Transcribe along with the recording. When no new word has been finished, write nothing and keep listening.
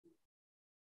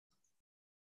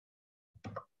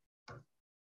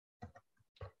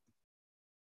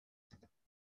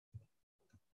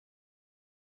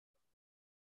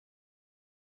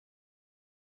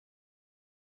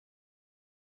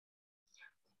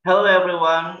Hello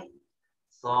everyone.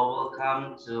 So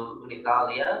welcome to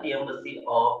Unitalia, the Embassy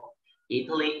of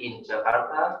Italy in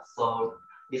Jakarta. So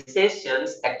this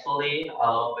sessions actually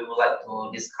we would like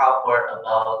to discover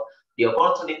about the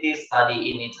opportunity study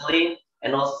in Italy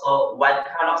and also what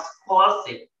kind of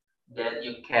scholarship that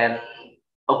you can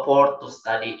afford to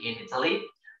study in Italy.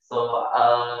 So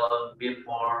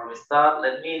before we start,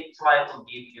 let me try to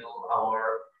give you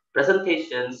our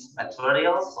presentations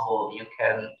material so you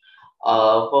can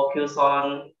focus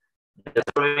on the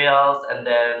materials, and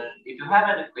then if you have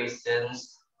any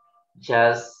questions,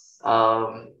 just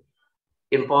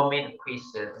inform me the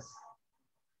questions.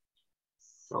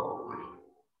 So,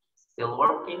 still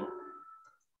working?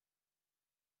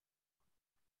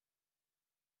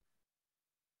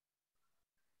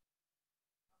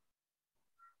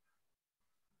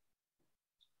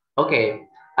 Okay,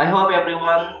 I hope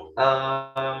everyone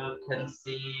can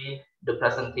see the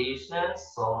presentation.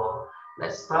 So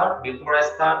let's start. Before I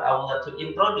start, I would like to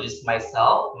introduce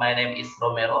myself. My name is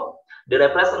Romero, the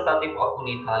representative of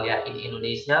Unitalia in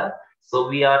Indonesia. So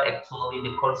we are actually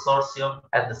the consortium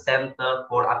at the Center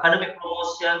for Academic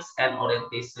Promotions and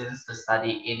Orientations to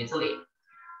Study in Italy.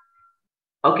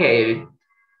 Okay,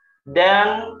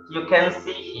 then you can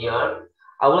see here,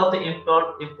 I would like to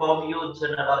inform you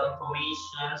general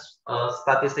information,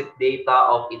 statistic data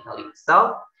of Italy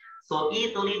itself. So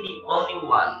Italy, the only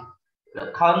one,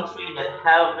 the country that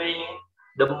having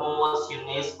the most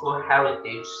UNESCO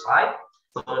heritage site.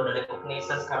 So the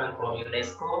recognitions coming from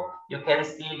UNESCO, you can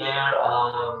see there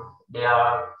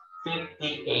are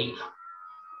 58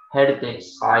 heritage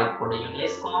site for the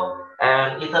UNESCO,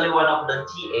 and Italy one of the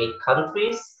G8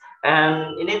 countries.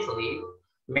 And in Italy,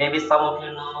 maybe some of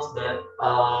you know that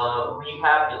we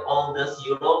have the oldest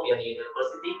European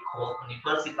university called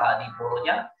Università di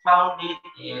Bologna, founded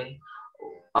in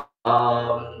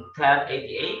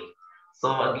 1088.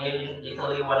 So again,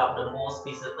 Italy one of the most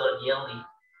visitor yearly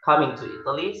coming to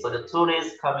Italy. So the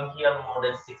tourists coming here more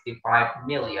than 65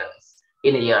 millions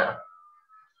in a year.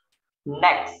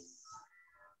 Next.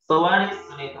 So what is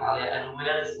Unitalia and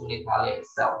where is Unitalia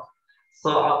itself?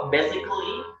 So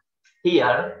basically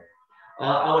here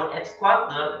our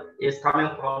headquarters is coming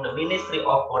from the Ministry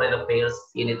of Foreign Affairs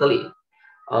in Italy.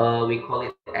 We call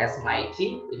it as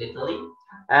MIT in Italy,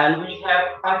 and we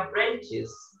have five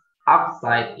branches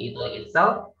outside Italy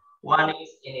itself. One is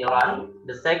in Iran,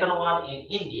 the second one in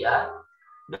India,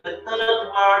 the third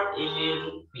one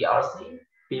in PRC,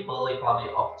 People Republic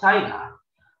of China,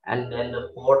 and then the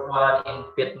fourth one in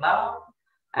Vietnam,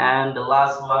 and the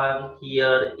last one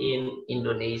here in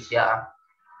Indonesia.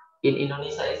 In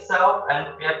Indonesia itself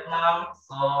and Vietnam,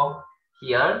 so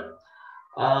here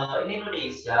in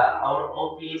Indonesia, our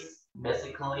office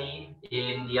basically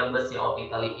in the Embassy of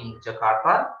Italy in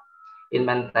Jakarta, in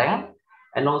Menteng,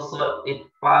 and also it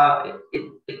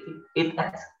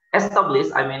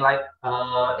established. I mean, like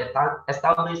it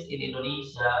established in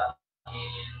Indonesia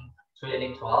in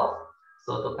 2012,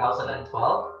 so 2012,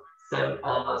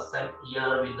 same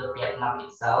year with the Vietnam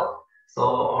itself.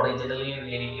 So originally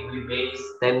we based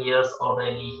 10 years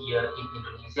already here in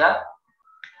Indonesia,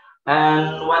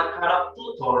 and what kind of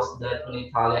tutors that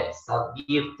Unitalia itself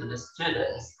give to the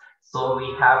students. So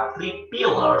we have three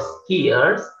pillars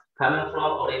here, coming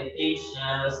from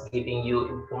orientations, giving you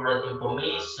important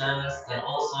informations, and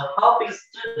also helping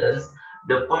students.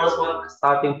 The first one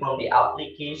starting from the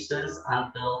applications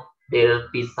until their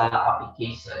visa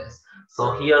applications.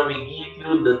 So here we give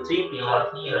you the three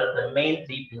pillars here, the main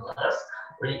three pillars,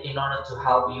 in order to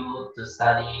help you to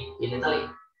study in Italy.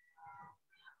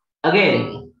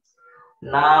 Again,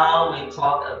 now we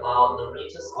talk about the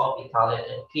riches of Italian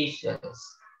education.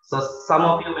 So some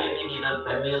of you maybe didn't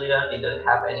familiar, didn't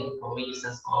have any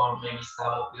information, or maybe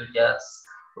some of you just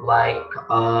like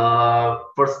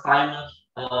first timer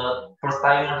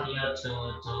here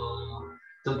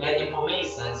to get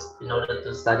information in order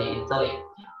to study Italy.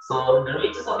 So the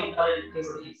riches of Italian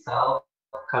education itself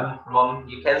come from,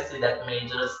 you can see that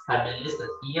majors have been listed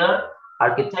here: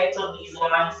 architecture,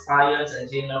 design, science,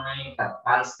 engineering,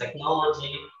 advanced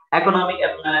technology, economic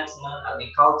and management,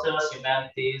 agriculture,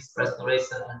 humanities,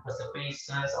 restoration and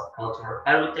preservation of cultural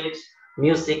heritage,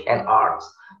 music and arts.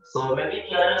 So maybe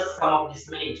the others, some of these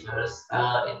majors,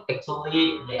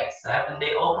 actually they accept and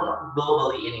they open up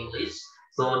globally in English.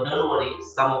 So don't worry,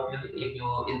 some of you, if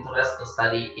you interest to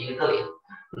study in Italy.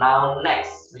 Now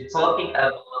next, we're talking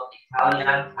about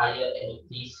Italian higher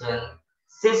education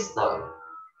system.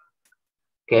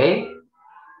 Okay,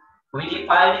 we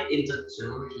divide it into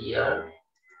two here.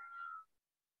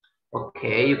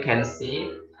 Okay, you can see.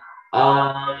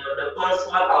 The first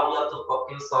one I would like to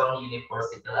focus on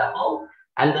university level,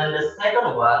 and then the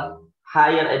second one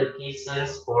higher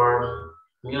educations for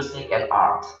music and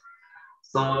art.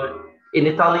 So in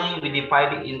Italy, we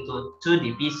divide it into two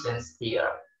divisions here.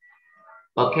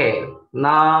 Okay,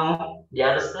 now the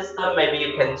other system, maybe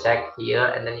you can check here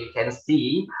and then you can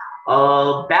see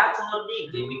bachelor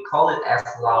degree, we call it as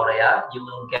laurea. You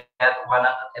will get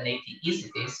 180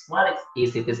 ECTs. What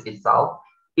is ECTs itself?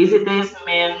 ECTs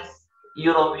means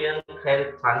European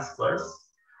credit transfers.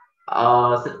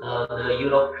 The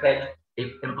Euro credit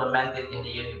is implemented in the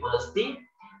university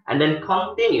and then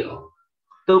continue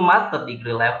to master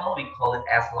degree level, we call it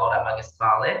as laurea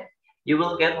magistrale. You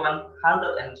will get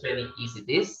 120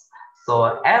 ECTs.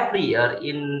 So every year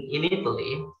in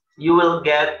Italy, you will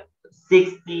get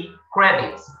 60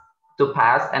 credits to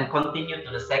pass and continue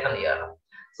to the second year.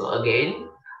 So again,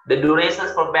 the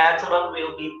durations for bachelor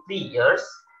will be 3 years,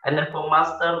 and then for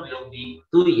master will be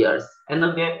 2 years. And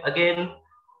again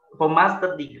for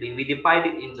master degree, we divide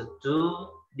it into two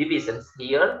divisions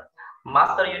here.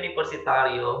 Master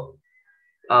Universitario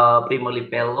primo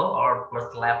livello or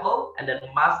first level, and then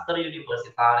master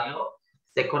universitario,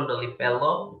 secondo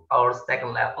livello or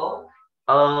second level.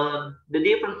 The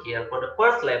difference here for the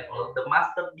first level, the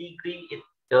master degree, it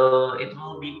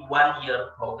will be 1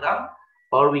 year program,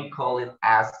 or we call it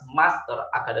as master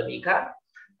academica.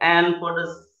 And for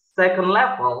the second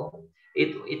level,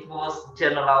 it was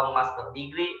general master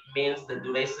degree, means the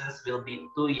durations will be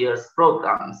 2 years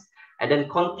programs. And then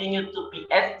continue to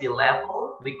PhD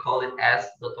level, we call it as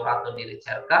Dottorato di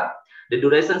Ricerca. The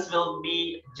durations will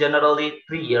be generally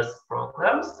 3 years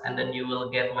programs, and then you will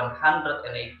get 180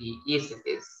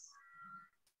 ECTs.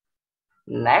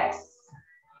 Next,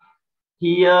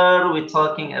 here we're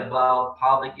talking about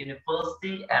public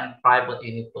university and private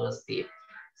university.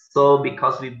 So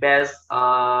because we base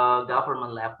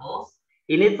government levels,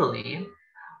 in Italy,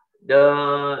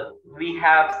 we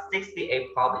have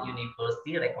 68 public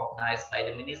university recognized by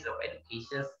the Ministry of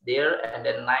Education there, and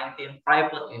then 19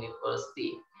 private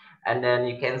university. And then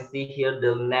you can see here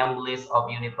the name list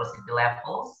of university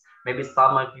levels. Maybe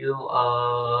some of you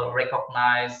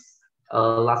recognize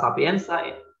La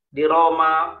Sapienza di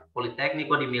Roma,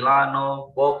 Politecnico di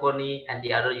Milano, Bocconi, and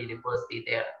the other university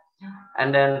there.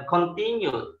 And then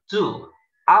continue to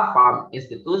AFAM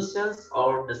institutions,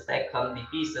 or the second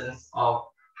divisions of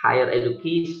higher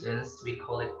educations, we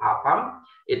call it AFAM.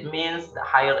 It means the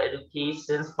higher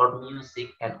educations for music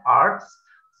and arts.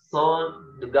 So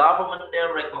the government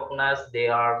there recognized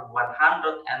there are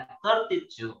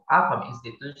 132 AFAM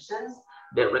institutions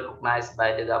that recognized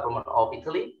by the government of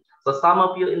Italy. So some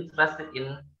of you interested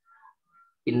in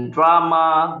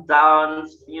drama,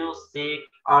 dance, music,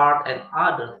 art, and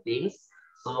other things.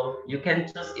 So you can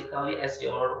choose Italy as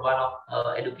your one of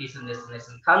education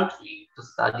destination country to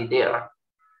study there.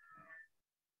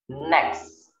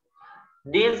 Next,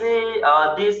 these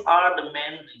are the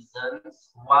main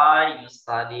reasons why you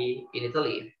study in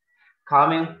Italy.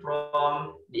 Coming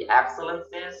from the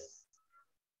excellences,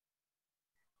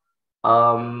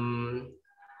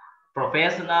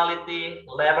 professionality,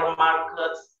 labor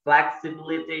markets,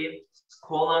 flexibility,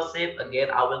 scholarship. Again,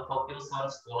 I will focus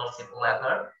on scholarship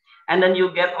later. And then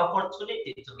you get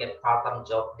opportunity to get part-time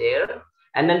job there.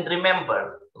 And then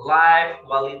remember, life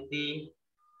quality,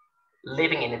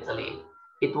 living in Italy.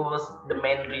 It was the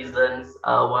main reasons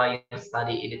why you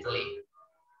study in Italy.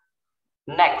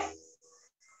 Next.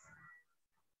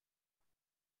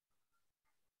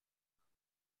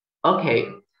 Okay,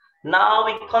 now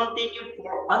we continue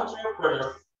for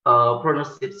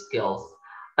entrepreneurship skills.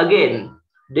 Again,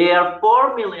 there are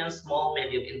 4 million small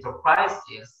medium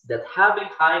enterprises that having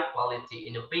high quality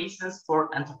innovations for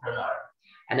entrepreneur.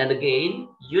 And then again,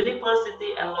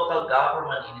 university and local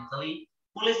government in Italy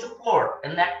fully support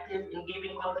and active in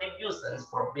giving contributions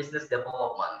for business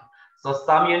development. So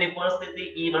some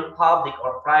university, even public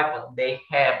or private, they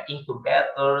have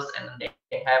incubators and they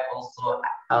have also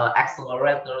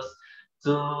accelerators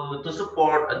to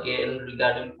support again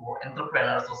regarding for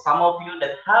entrepreneurs. So some of you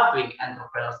that having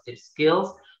entrepreneurship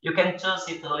skills, you can choose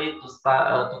Italy to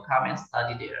start to come and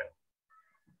study there.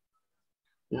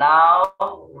 Now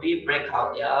we break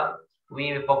out, yeah.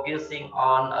 We're focusing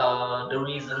on the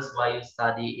reasons why you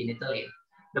study in Italy.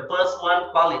 The first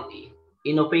one, quality,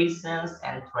 innovations,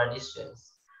 and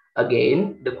traditions.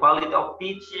 Again, the quality of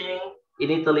teaching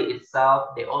in Italy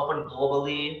itself, they open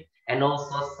globally, and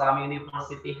also some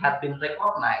university have been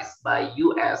recognized by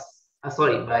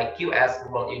by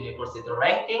QS World University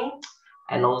Ranking,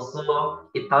 and also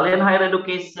Italian higher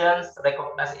education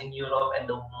recognized in Europe and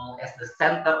the world as the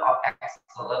center of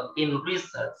excellence in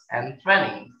research and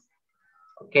training.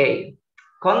 Okay,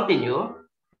 continue.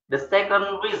 The second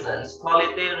reason is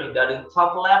quality regarding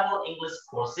top level English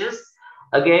courses.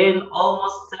 Again,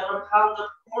 almost 700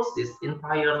 courses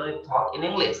entirely taught in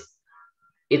English.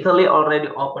 Italy already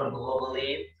opened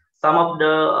globally. Some of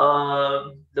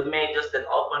the majors that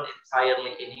opened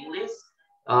entirely in English.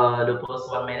 The first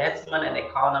one, management and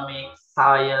economics,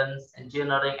 science,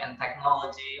 engineering and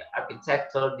technology,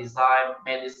 architecture, design,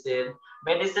 medicine.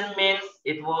 Medicine means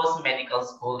it was medical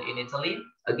school in Italy.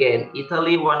 Again,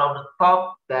 Italy, one of the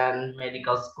top 10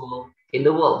 medical school in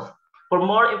the world. For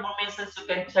more information, you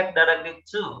can check directly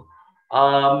to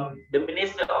the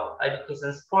Ministry of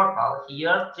Education's portal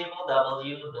here,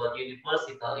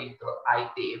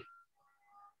 www.universitaly.it.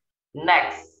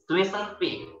 Next, tuition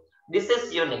fee. This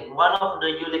is unique. One of the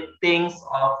unique things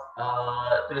of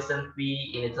tuition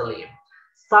fee in Italy.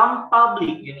 Some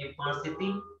public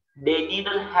university, they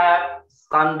didn't have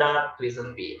standard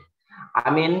tuition fee. I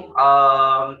mean,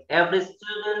 every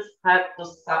student had to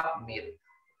submit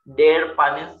their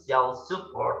financial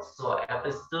support. So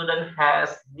every student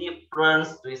has different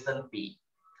tuition fee.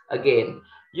 Again,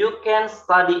 you can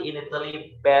study in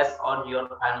Italy based on your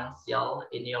financial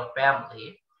in your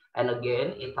family. And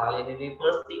again, Italian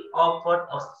University offered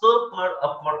a super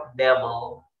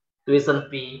affordable tuition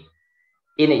fee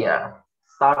in a year,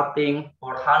 starting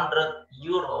 400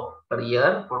 euro per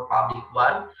year for public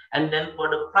one, and then for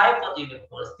the private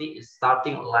university, it's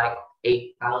starting like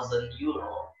 8,000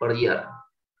 euro per year.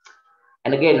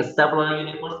 And again, several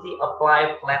universities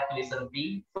apply flat tuition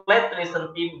fee. Flat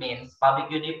tuition fee means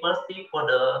public university for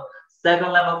the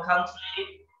second level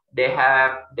country, they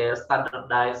have their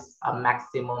standardized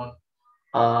maximum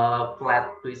flat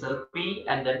tuition fee.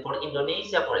 And then for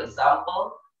Indonesia, for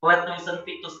example, flat tuition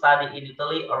fee to study in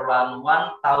Italy around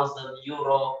 1,000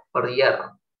 euro per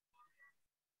year.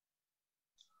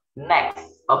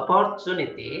 Next,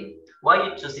 opportunity. Why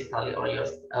you choose Italy or your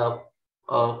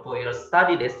for your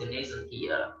study destination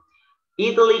here?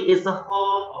 Italy is the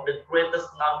home of the greatest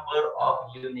number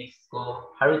of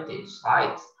UNESCO heritage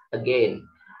sites. Again,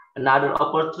 another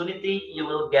opportunity, you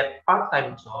will get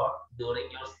part-time job during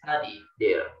your study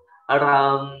there,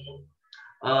 around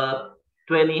uh,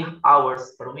 20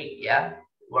 hours per week, yeah,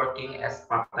 working as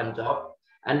part-time job,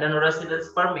 and then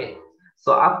residence permit.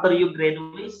 So after you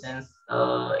graduations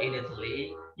in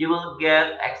Italy, you will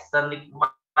get extended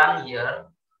 1 year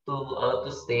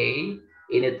to stay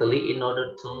in Italy in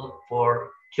order to look for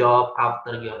job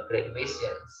after your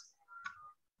graduations.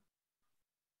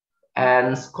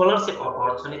 And scholarship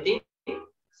opportunity.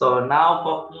 So now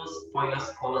focus for your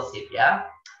scholarship, yeah.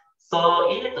 So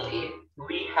in Italy,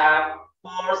 we have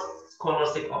four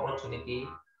scholarship opportunity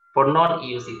for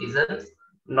non-EU citizens.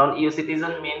 Non-EU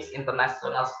citizen means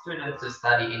international students to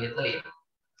study in Italy.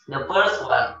 The first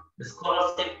one, the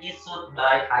scholarship issued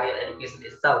by higher education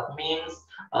itself means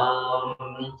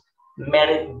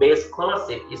merit-based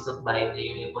scholarship issued by the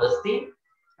university.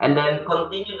 And then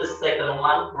continue the second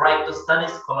one, right to study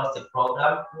scholarship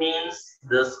program means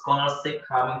the scholarship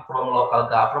coming from local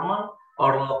government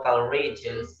or local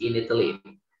regions in Italy.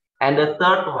 And the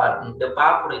third one, the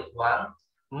favorite one,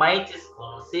 MIT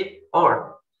scholarship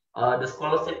or the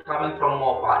scholarship coming from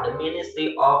MOFA, the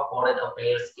Ministry of Foreign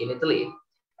Affairs in Italy.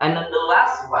 And then the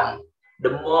last one,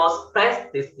 the most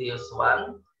prestigious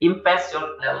one, Invest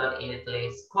Your Talent in Italy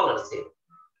scholarship.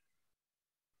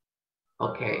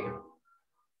 Okay.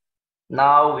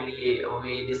 Now we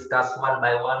discuss one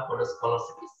by one for the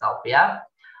scholarship itself. Yeah.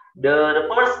 The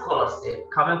first scholarship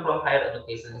coming from higher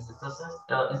education institutions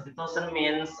institution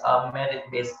means a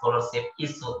merit-based scholarship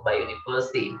issued by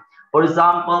university. For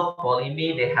example,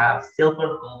 Polimi, they have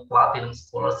silver to platinum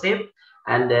scholarship,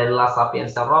 and then La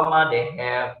Sapienza Roma, they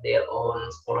have their own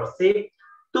scholarship.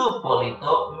 Two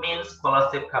Polito means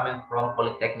scholarship coming from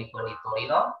Politecnico di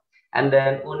Torino, and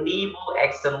then Univo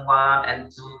Action 1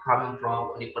 and 2 coming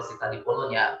from Università di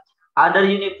Bologna. Other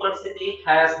university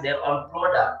has their own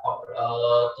product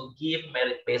to give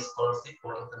merit-based scholarship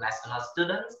for international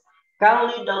students.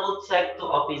 Kindly double check the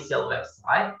official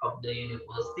website of the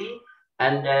university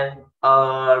and then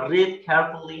read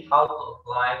carefully how to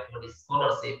apply for the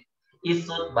scholarship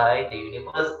issued by the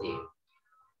university.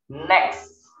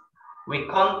 Next, we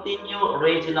continue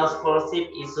regional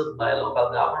scholarship issued by local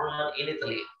government in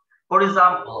Italy. For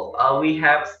example, we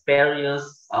have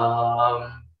various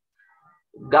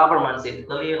governments in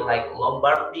Italy like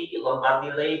Lombardy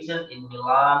region in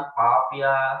Milan,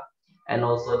 Pavia, and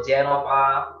also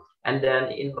Genova. And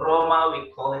then in Roma, we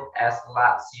call it as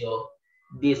Lazio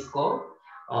Disco,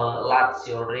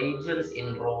 Lazio regions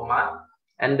in Roma.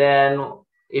 And then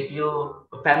if you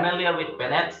familiar with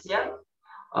Venezia,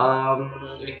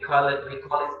 we call it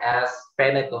as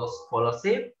Veneto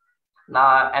scholarship.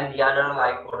 Now, and the other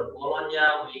like for the Bologna,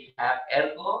 we have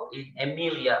Ergo in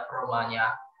Emilia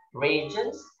Romagna.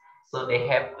 regions. So they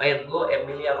have Ergo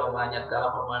Emilia Romagna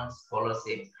government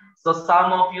scholarship. So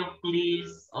some of you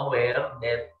please aware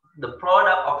that the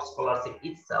product of scholarship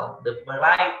itself, the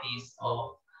varieties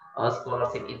of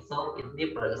scholarship itself is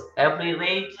different. Every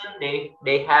region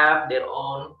they have their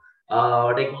own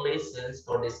regulations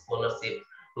for this scholarship.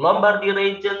 Lombardy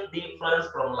region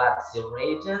different from Lazio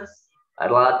regions,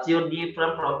 Lazio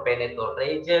different from Veneto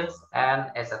regions, and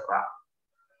etc.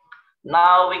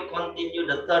 Now we continue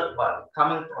the third one,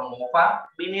 coming from MOFA,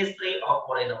 Ministry of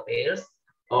Foreign Affairs,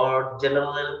 or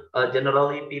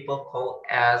generally people call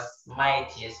as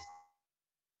MIGS.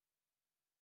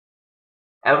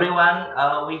 Everyone,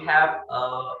 we have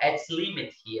age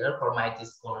limit here for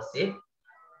MIGS scholarship.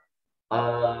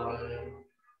 Um,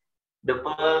 the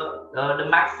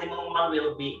maximum one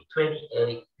will be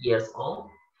 28 years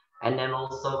old. And then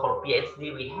also for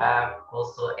PhD, we have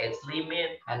also age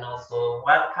limit and also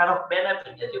what kind of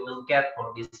benefit that you will get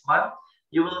for this one.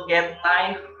 You will get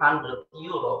 900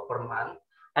 euro per month.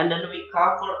 And then we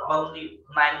cover only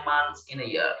 9 months in a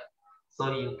year. So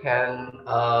you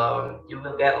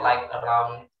will get like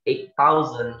around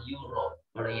 8,000 euro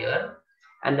per year.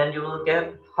 And then you will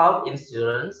get health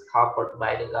insurance covered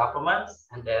by the government,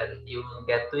 and then you will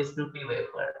get tuition fee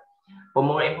waiver. For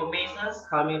more information,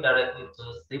 coming directly to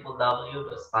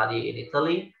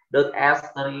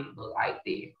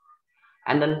www.studyinitaly.s3.it.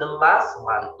 And then the last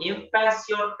one, Invest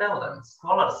Your Talent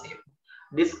Scholarship.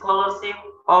 This scholarship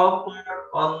offered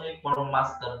only for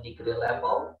master degree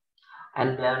level.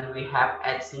 And then we have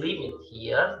age limit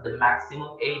here. The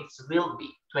maximum age will be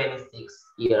 26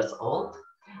 years old.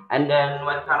 And then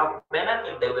what kind of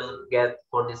benefit they will get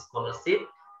for this scholarship?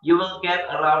 You will get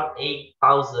around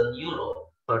 8,000 euro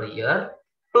per year,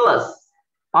 plus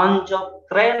on-job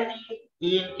training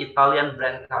in Italian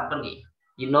brand company.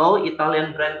 You know,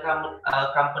 Italian brand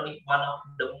company, one of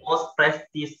the most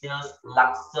prestigious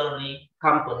luxury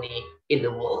company in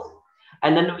the world.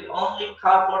 And then we only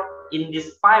cover in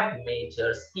these 5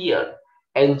 majors here: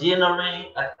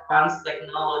 engineering, advanced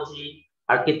technology,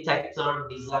 architecture,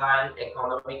 design,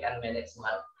 economic, and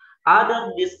management.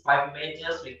 Other these 5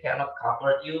 majors, we cannot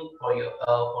cover you for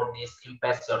this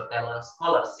Invest Your Talent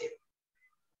scholarship.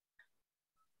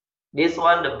 This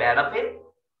one, the benefit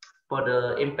for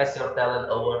the Invest Your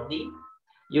Talent awardee,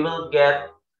 you will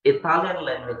get Italian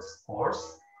language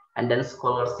course and then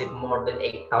scholarship more than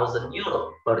 8,000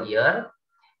 euro per year,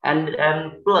 and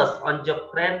plus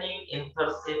on-job training,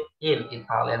 internship in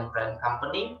Italian brand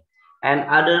company, and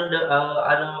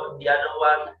the other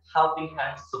one, helping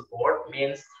hand support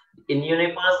means in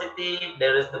university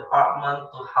there is department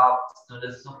to help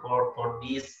students support for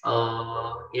this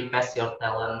Invest Your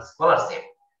Talent scholarship.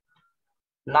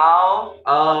 Now,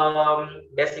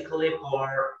 basically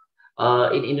for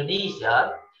in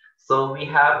Indonesia, so we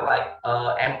have like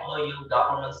MOU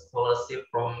government scholarship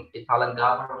from Italian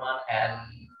government and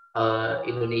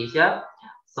Indonesia.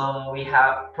 So we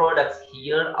have products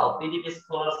here: LPDP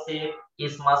scholarship,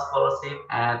 ISMA scholarship,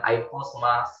 and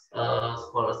IPOSMA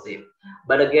scholarship.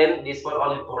 But again, this one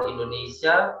only for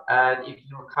Indonesia. And if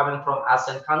you're coming from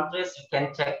ASEAN countries, you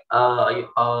can check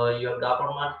your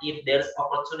government if there's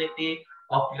opportunity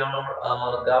of your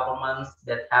governments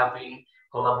that having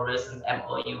collaborations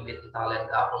MOU with Italian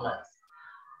governments.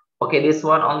 Okay, this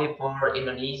one only for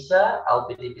Indonesia,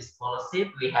 LPDP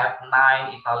scholarship. We have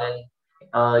 9 Italian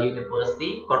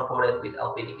university corporate with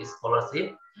LPDP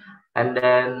scholarship. And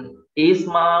then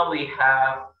ISMA, we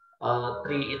have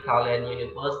 3 Italian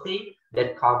university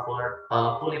that cover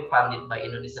fully funded by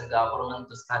Indonesian government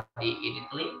to study in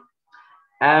Italy.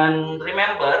 And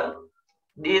remember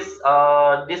this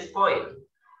point,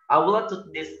 I would like to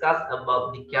discuss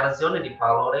about Dichiarazione di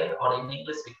Valore, or in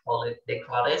English we call it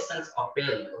Declarations of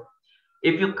Value.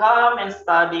 If you come and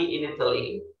study in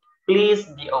Italy, please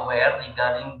be aware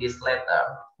regarding this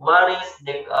letter. What is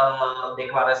the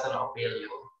Declaration of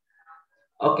Value?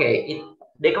 Okay,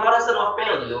 Declaration of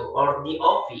Value, or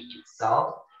DOV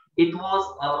itself, it was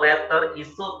a letter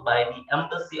issued by the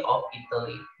Embassy of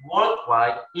Italy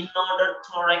worldwide in order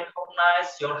to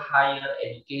recognize your higher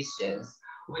educations.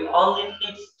 We only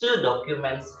need 2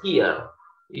 documents here: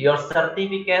 your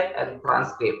certificate and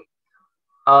transcript.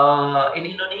 In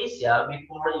Indonesia,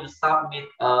 before you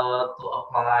submit to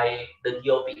apply the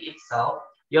DOV itself,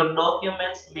 your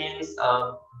documents means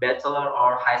bachelor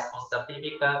or high school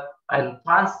certificate and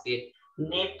transcript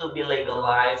need to be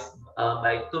legalized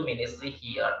by 2 ministries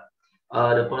here.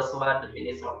 The first one, the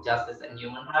Ministry of Justice and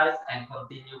Human Rights, and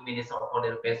continue Ministry of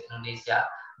Foreign Affairs Indonesia.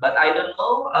 But I don't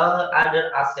know other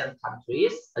ASEAN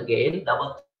countries. Again,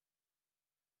 double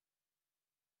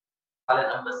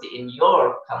Italian embassy in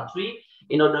your country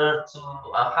in order to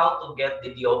how to get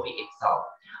the DOV itself.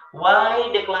 Why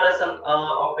declaration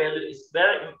of value is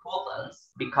very important?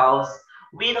 Because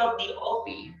without DOV,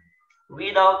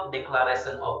 without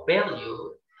declaration of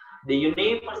value, the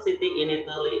university in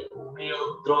Italy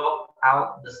will drop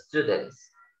out the students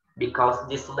because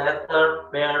this letter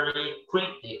very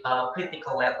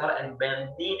critical letter and very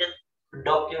needed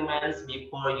documents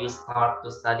before you start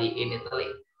to study in Italy.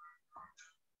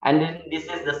 And then this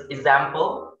is the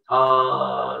example,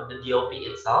 the DOP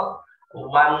itself.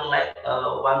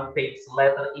 One page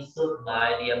letter issued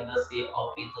by the Embassy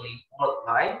of Italy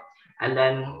worldwide, and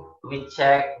then we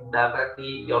check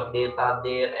directly your data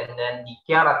there, and then the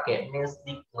character means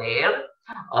declare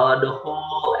the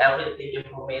whole everything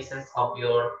information of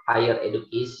your higher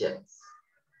education.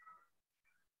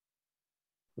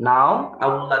 Now, I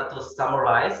would like to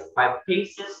summarize 5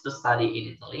 pieces to study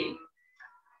in Italy.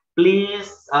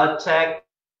 Please check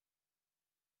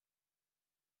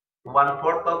one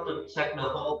portal to check the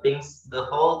whole things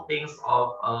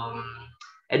of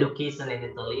education in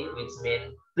Italy, which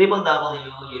means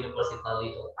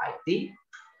www.universitaly.it,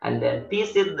 and then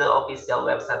visit the official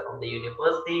website of the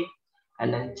university,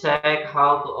 and then check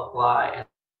how to apply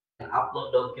and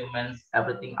upload documents,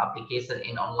 everything application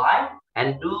in online,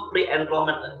 and do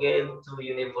pre-enrollment again to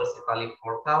Universitaly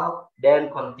portal,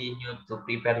 then continue to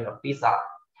prepare your visa.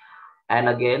 And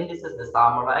again, this is the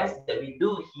summarize that we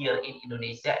do here in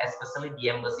Indonesia, especially the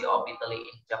Embassy of Italy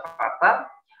in Jakarta.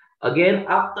 Again,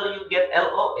 after you get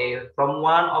LOA from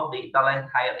one of the Italian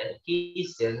higher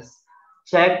educations,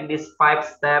 check this 5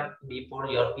 steps before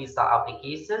your visa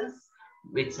applications,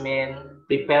 which mean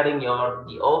preparing your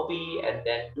DOP and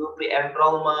then do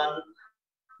pre-enrollment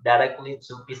directly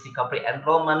to physical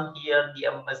pre-enrollment here, the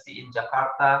Embassy in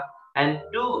Jakarta, and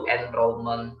do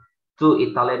enrollment to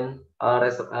Italian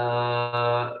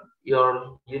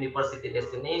your university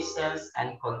destinations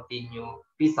and continue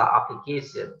visa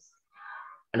applications.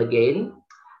 And again,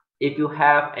 if you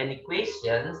have any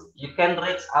questions, you can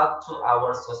reach out to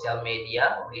our social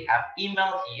media. We have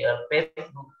email here,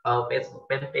 Facebook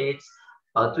fan page,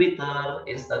 Twitter,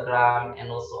 Instagram, and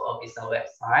also official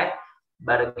website.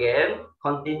 But again,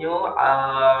 continue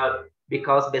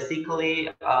because basically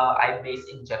I'm based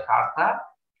in Jakarta.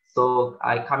 So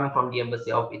I coming from the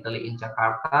Embassy of Italy in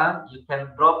Jakarta. You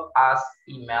can drop us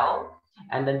email,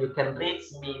 and then you can reach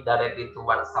me directly to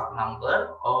WhatsApp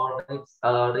number or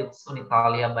reach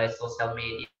Unitalia by social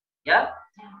media.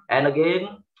 And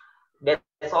again,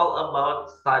 that's all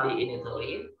about study in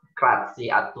Italy.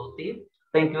 Grazie a tutti.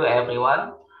 Thank you,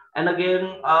 everyone. And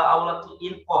again, I would like to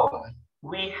inform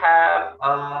we have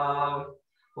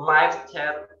live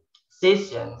chat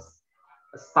sessions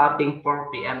starting 4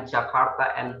 p.m.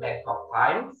 Jakarta and Bangkok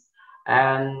times,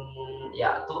 and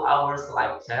yeah, 2 hours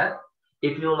live chat.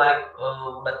 If you like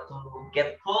to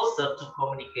get closer to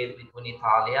communicate with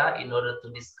Unitalia in order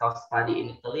to discuss study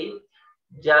in Italy,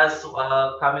 just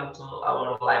coming to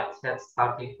our live chat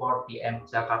starting 4 p.m.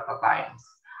 Jakarta times.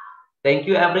 Thank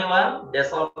you, everyone.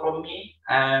 That's all from me,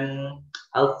 and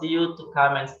I'll see you to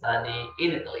come and study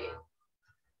in Italy.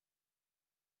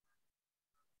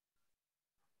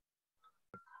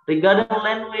 Regarding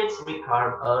language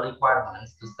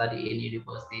requirements to study in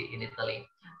university in Italy.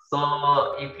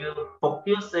 So if you're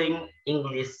focusing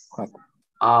English,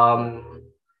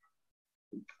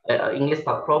 English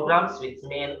programs, which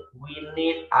means we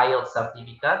need IELTS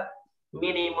certificate,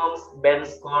 minimum band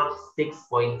score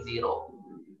 6.0.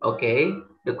 Okay,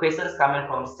 the question is coming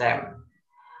from Sam.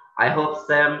 I hope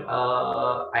Sam,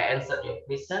 I answered your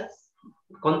questions.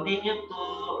 Continue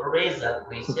to raise that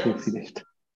questions.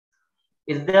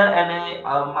 Is there any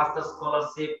master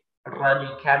scholarship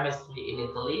radiochemistry in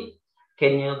Italy?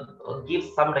 Can you give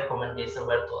some recommendation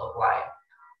where to apply?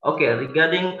 Okay,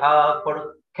 regarding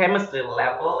for chemistry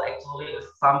level, actually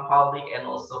some public and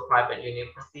also private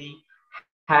university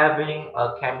having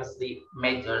chemistry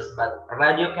majors, but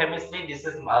radiochemistry, this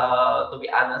is to be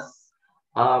honest,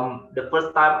 the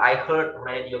first time I heard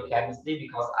radiochemistry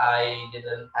because I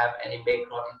didn't have any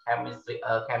background in chemistry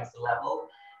level.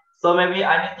 So maybe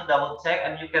I need to double check,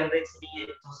 and you can reach me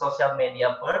to social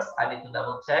media first. I need to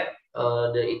double check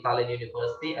the Italian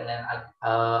university, and then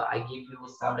I give you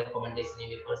some recommendation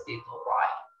university to apply.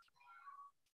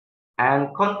 And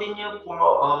continue for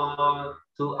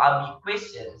to Abi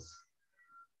questions.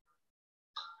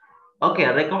 Okay,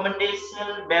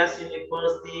 recommendation best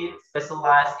university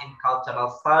specialized in cultural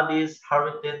studies,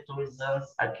 heritage, tourism,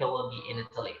 archaeology in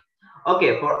Italy.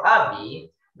 Okay, for Abi,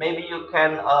 maybe you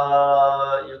can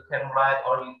write,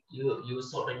 or you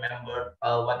should remember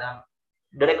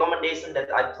the recommendation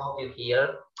that I told you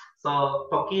here. So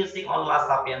focusing on La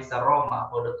Sapienza Roma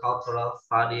for the cultural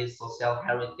studies, social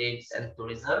heritage, and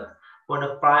tourism. For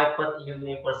the private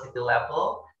university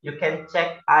level, you can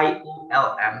check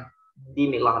IULM di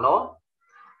Milano.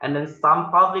 And then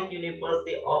some public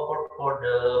university offer for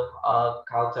the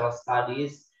cultural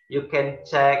studies. You can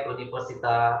check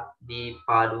Università di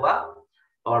Padua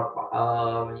or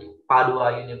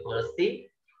Padua University,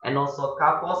 and also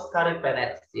Ca' Foscari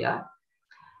Venezia,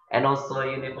 and also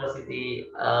Università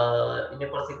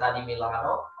di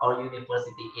Milano or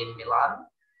University in Milan.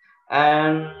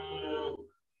 And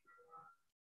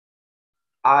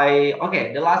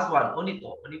the last one,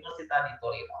 UNITO, Università di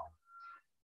Torino.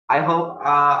 I hope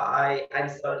I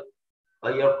answered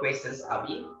your questions,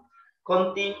 Abi.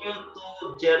 Continue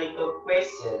to Jericho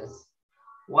questions.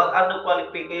 What are the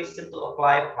qualifications to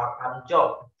apply part-time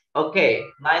job? Okay,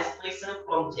 nice question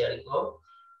from Jericho.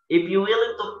 If you're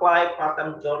willing to apply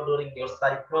part-time job during your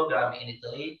study program in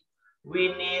Italy,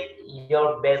 we need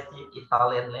your basic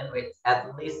Italian language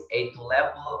at least A2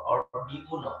 level or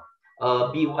B1,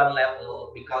 B1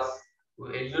 level, because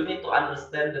you need to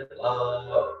understand that,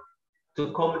 to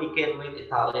communicate with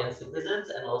Italian citizens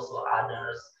and also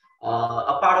others.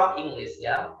 A part of English,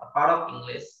 yeah, a part of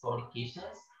English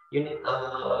communications. You need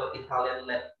Italian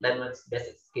language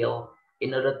basic skill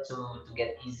in order to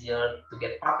get easier to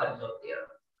get part-time job there.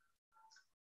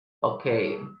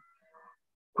 Okay.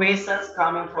 Questions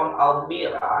coming from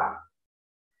Almira.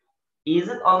 Is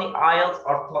it only IELTS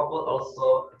or TOEFL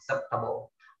also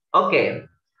acceptable? Okay.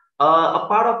 A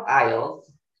part of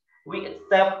IELTS, we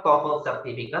accept TOEFL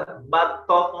certificate, but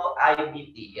TOEFL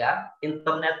IBT, yeah,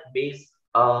 internet-based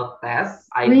test.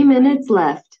 IBT, 3 minutes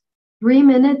left. 3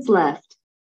 minutes left.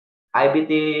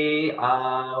 IBT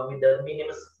with the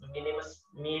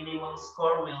minimum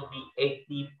score will be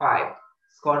 85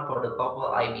 score for the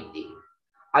TOEFL IBT.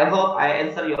 I hope I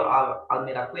answer your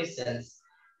Almira questions.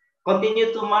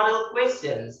 Continue to Maril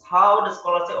questions. How the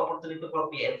scholarship opportunity for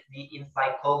PhD in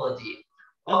psychology?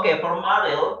 Okay, for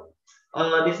Maril,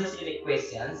 this is unique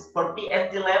questions. For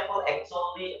PhD level,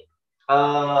 actually,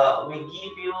 we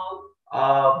give you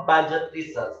budget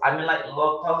research. I mean, like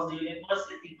local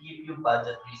university give you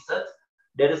budget research.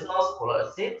 There is no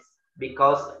scholarships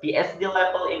because PhD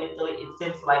level in Italy, it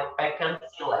seems like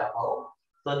vacancy level.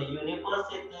 So the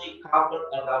university covered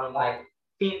around like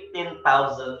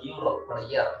 15,000 euro per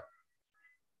year.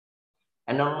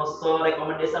 And also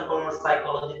recommendation for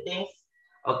psychology things.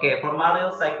 Okay, for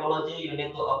Mario psychology, you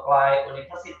need to apply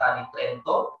Università di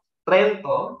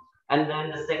Trento, and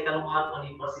then the second one,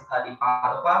 Università di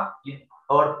Padua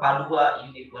or Padua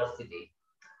University.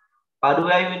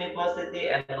 Padua University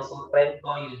and also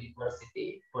Trento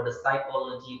University for the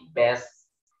psychology best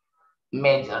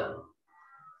major.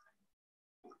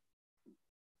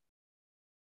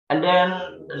 And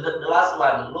then the last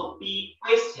one, Lupi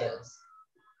questions.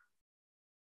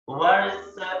 Where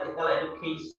is the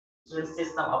education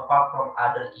system apart from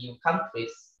other EU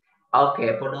countries?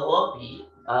 Okay, for the lobby,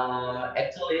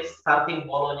 actually starting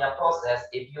Bologna process,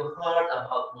 if you heard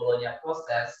about Bologna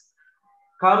process,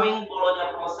 coming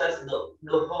Bologna process,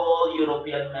 the whole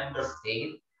European member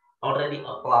state already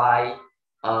apply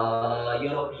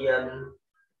European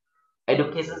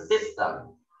education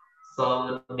system.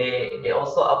 So they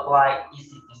also apply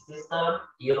ECT system,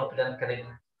 European credit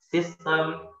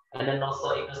system, and then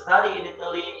also if you study in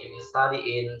Italy, if you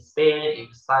study in Spain, if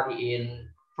you study in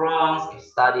France, if you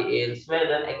study in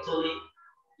Sweden, actually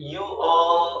you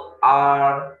all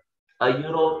are a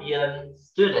European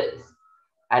students,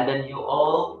 and then you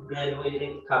all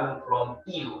graduated coming from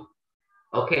EU.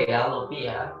 Okay,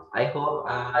 Alopia, I hope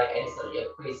I answered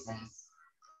your questions.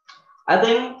 I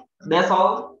think that's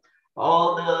all.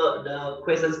 All the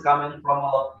questions coming from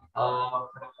all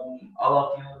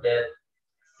of you that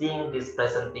seeing these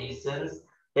presentations.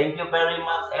 Thank you very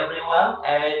much, everyone,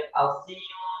 and I'll see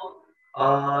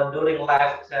you during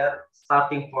live chat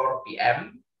starting 4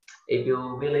 p.m. if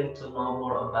you're willing to know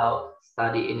more about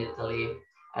study in Italy.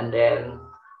 And then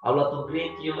I would like to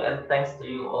greet you and thanks to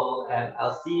you all, and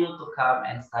I'll see you to come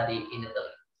and study in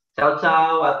Italy. Ciao,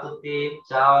 ciao a tutti.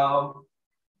 Ciao.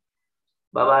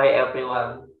 Bye bye,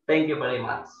 everyone. Thank you very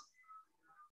much.